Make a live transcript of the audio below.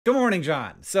Good morning,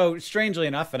 John. So, strangely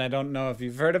enough, and I don't know if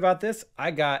you've heard about this, I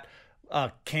got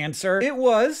cancer. It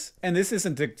was, and this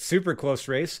isn't a super close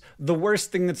race, the worst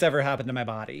thing that's ever happened to my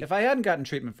body. If I hadn't gotten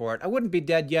treatment for it, I wouldn't be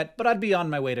dead yet, but I'd be on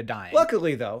my way to dying.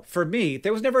 Luckily, though, for me,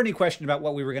 there was never any question about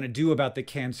what we were going to do about the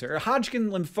cancer. Hodgkin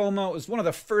lymphoma was one of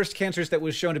the first cancers that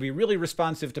was shown to be really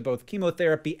responsive to both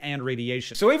chemotherapy and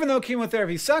radiation. So even though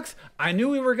chemotherapy sucks, I knew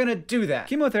we were going to do that.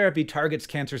 Chemotherapy targets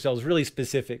cancer cells really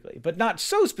specifically, but not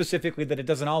so specifically that it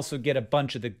doesn't also get a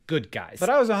bunch of the good guys. But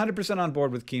I was 100% on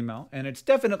board with chemo, and it's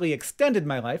definitely extended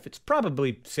my life. It's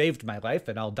probably saved my life,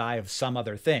 and I'll die of some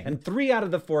other thing. And 3 out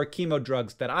of the 4 chemo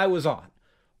drugs that I was on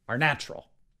are natural.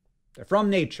 They're from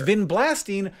nature.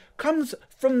 Vinblastine comes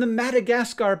from the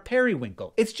Madagascar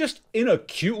periwinkle. It's just in a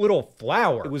cute little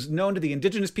flower. It was known to the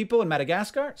indigenous people in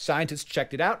Madagascar. Scientists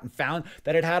checked it out and found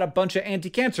that it had a bunch of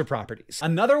anti-cancer properties.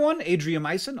 Another one,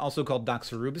 adriamycin, also called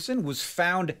doxorubicin, was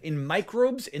found in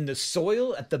microbes in the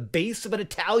soil at the base of an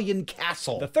Italian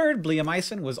castle. The third,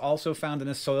 bleomycin, was also found in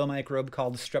a soil microbe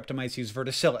called Streptomyces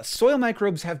verticillus. Soil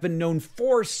microbes have been known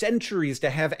for centuries to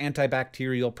have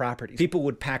antibacterial properties. People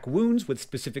would pack wounds with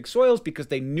specific soils because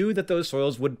they knew that those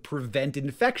soils would prevent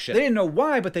infection. They didn't know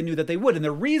why, but they knew that they would. And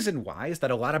the reason why is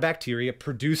that a lot of bacteria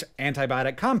produce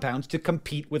antibiotic compounds to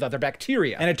compete with other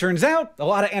bacteria. And it turns out a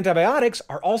lot of antibiotics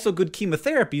are also good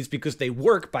chemotherapies because they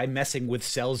work by messing with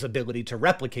cells' ability to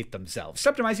replicate themselves.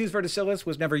 Streptomyces verticillus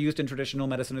was never used in traditional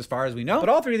medicine as far as we know, but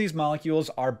all 3 of these molecules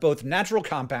are both natural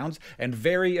compounds and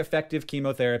very effective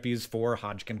chemotherapies for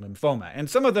Hodgkin lymphoma, and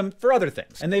some of them for other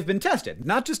things. And they've been tested,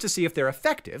 not just to see if they're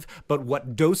effective, but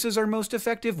what doses are most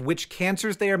effective, which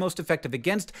cancers they are most effective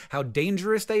against, how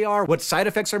dangerous they are, what side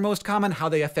effects are most common, how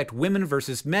they affect women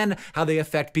versus men, how they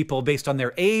affect people based on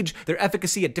their age, their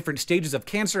efficacy at different stages of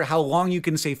cancer, how long you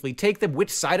can safely take them, which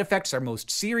side effects are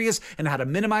most serious, and how to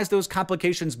minimize those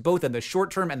complications both in the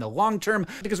short term and the long term.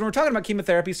 Because when we're talking about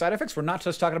chemotherapy side effects, we're not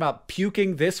just talking about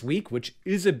puking this week, which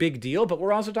is a big deal, but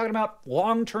we're also talking about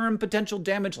long-term potential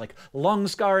damage like lung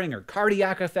scarring or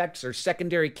cardiac effects or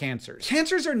secondary cancers.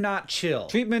 Cancers are not chill.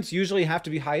 Treatments usually have to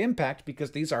be high impact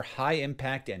because these are high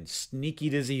impact and sneaky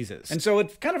diseases. And so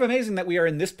it's kind of amazing that we are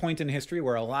in this point in history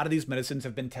where a lot of these medicines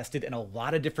have been tested in a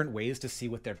lot of different ways to see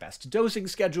what their best dosing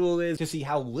schedule is, to see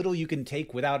how little you can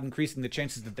take without increasing the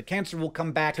chances that the cancer will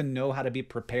come back, to know how to be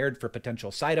prepared for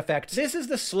potential side effects. This is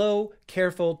the slow,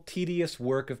 careful, tedious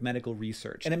work of medical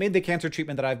research. And it made the cancer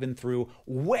treatment that I've been through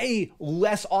way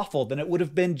less awful than it would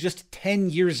have been just 10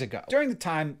 years ago. During the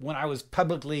time when I was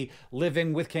publicly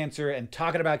living with cancer and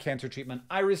talking about cancer treatment,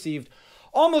 I received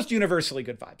almost universally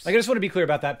good vibes. Like, I just want to be clear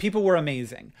about that. People were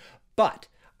amazing. But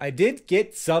I did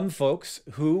get some folks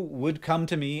who would come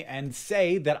to me and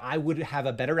say that I would have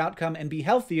a better outcome and be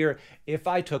healthier if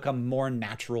I took a more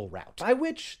natural route, by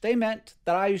which they meant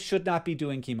that I should not be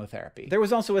doing chemotherapy. There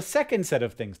was also a second set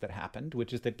of things that happened,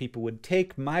 which is that people would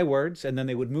take my words and then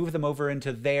they would move them over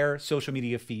into their social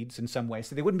media feeds in some way.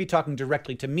 So they wouldn't be talking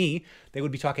directly to me, they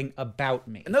would be talking about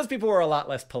me. And those people were a lot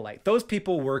less polite. Those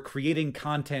people were creating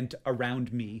content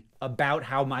around me about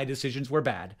how my decisions were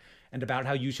bad, and about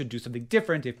how you should do something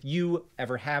different if you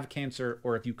ever have cancer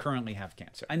or if you currently have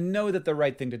cancer. I know that the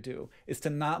right thing to do is to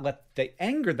not let the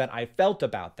anger that I felt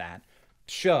about that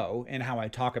show in how I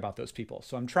talk about those people.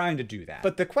 So I'm trying to do that.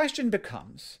 But the question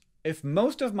becomes, if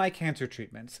most of my cancer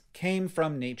treatments came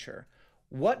from nature,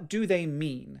 what do they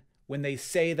mean when they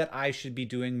say that I should be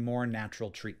doing more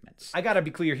natural treatments? I gotta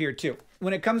be clear here too.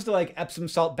 When it comes to like Epsom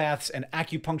salt baths and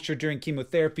acupuncture during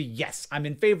chemotherapy, yes, I'm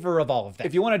in favor of all of that.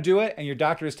 If you want to do it and your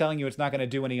doctor is telling you it's not going to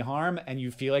do any harm and you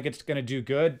feel like it's going to do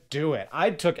good, do it. I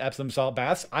took Epsom salt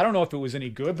baths. I don't know if it was any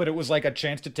good, but it was like a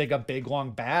chance to take a big long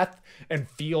bath and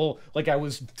feel like I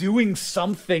was doing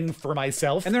something for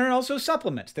myself. And there are also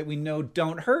supplements that we know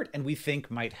don't hurt and we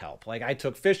think might help. Like I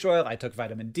took fish oil, I took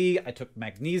vitamin D, I took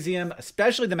magnesium,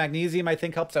 especially the magnesium I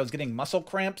think helps. I was getting muscle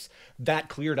cramps. That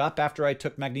cleared up after I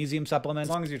took magnesium supplements. As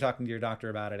long as you're talking to your doctor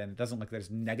about it and it doesn't look like there's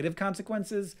negative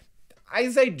consequences, I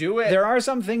say do it. There are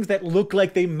some things that look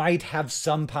like they might have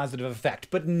some positive effect,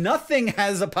 but nothing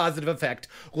has a positive effect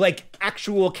like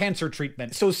actual cancer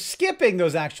treatment. So skipping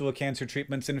those actual cancer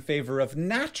treatments in favor of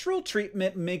natural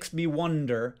treatment makes me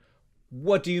wonder,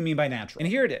 what do you mean by natural?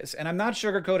 And here it is, and I'm not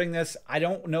sugarcoating this. I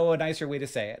don't know a nicer way to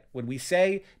say it. When we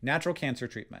say natural cancer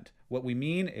treatment, what we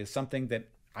mean is something that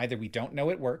either we don't know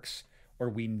it works, or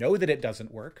we know that it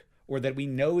doesn't work, or that we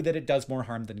know that it does more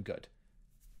harm than good.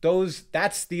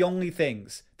 That's the only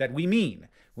things that we mean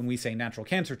when we say natural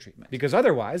cancer treatment. Because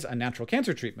otherwise, a natural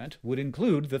cancer treatment would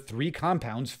include the 3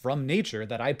 compounds from nature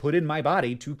that I put in my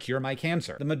body to cure my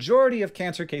cancer. The majority of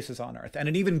cancer cases on Earth, and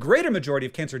an even greater majority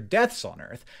of cancer deaths on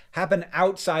Earth, happen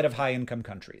outside of high-income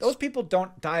countries. Those people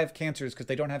don't die of cancers because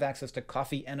they don't have access to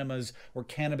coffee enemas or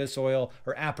cannabis oil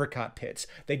or apricot pits.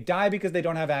 They die because they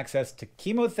don't have access to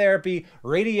chemotherapy,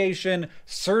 radiation,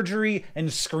 surgery,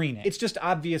 and screening. It's just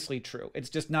obviously true. It's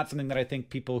just not something that I think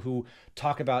people who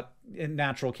talk about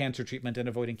natural cancer treatment and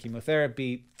avoiding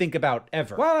chemotherapy think about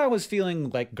ever. While I was feeling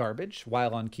like garbage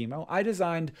while on chemo, I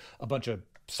designed a bunch of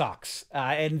socks.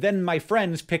 And then my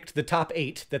friends picked the top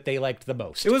 8 that they liked the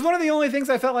most. It was one of the only things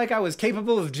I felt like I was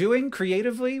capable of doing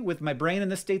creatively with my brain in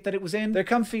the state that it was in. They're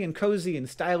comfy and cozy and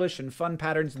stylish and fun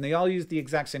patterns, and they all use the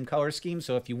exact same color scheme,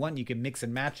 so if you want, you can mix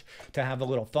and match to have a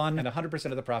little fun, and 100%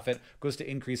 of the profit goes to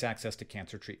increase access to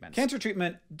cancer treatment. Cancer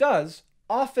treatment does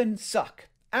often suck.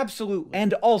 Absolutely.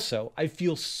 And also, I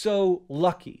feel so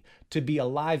lucky to be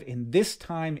alive in this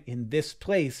time, in this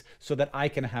place, so that I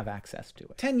can have access to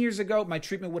it. 10 years ago, my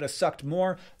treatment would have sucked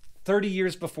more. 30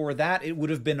 years before that, it would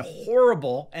have been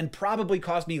horrible and probably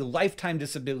caused me lifetime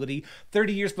disability.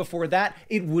 30 years before that,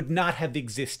 it would not have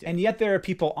existed. And yet there are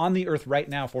people on the earth right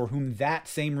now for whom that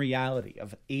same reality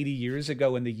of 80 years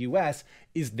ago in the US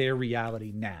is their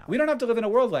reality now. We don't have to live in a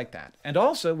world like that. And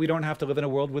also, we don't have to live in a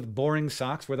world with boring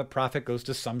socks where the profit goes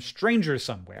to some stranger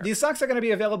somewhere. These socks are going to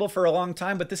be available for a long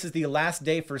time, but this is the last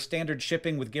day for standard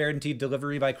shipping with guaranteed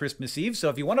delivery by Christmas Eve. So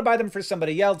if you want to buy them for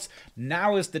somebody else,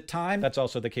 now is the time. That's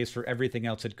also the case for everything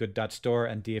else at Good.Store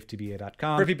and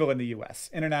dftba.com. For people in the US.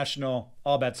 International,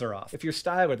 all bets are off. If your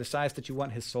style or the size that you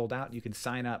want has sold out, you can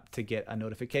sign up to get a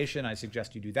notification. I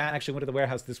suggest you do that. I actually went to the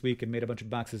warehouse this week and made a bunch of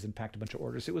boxes and packed a bunch of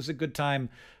orders. It was a good time.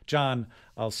 John,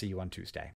 I'll see you on Tuesday.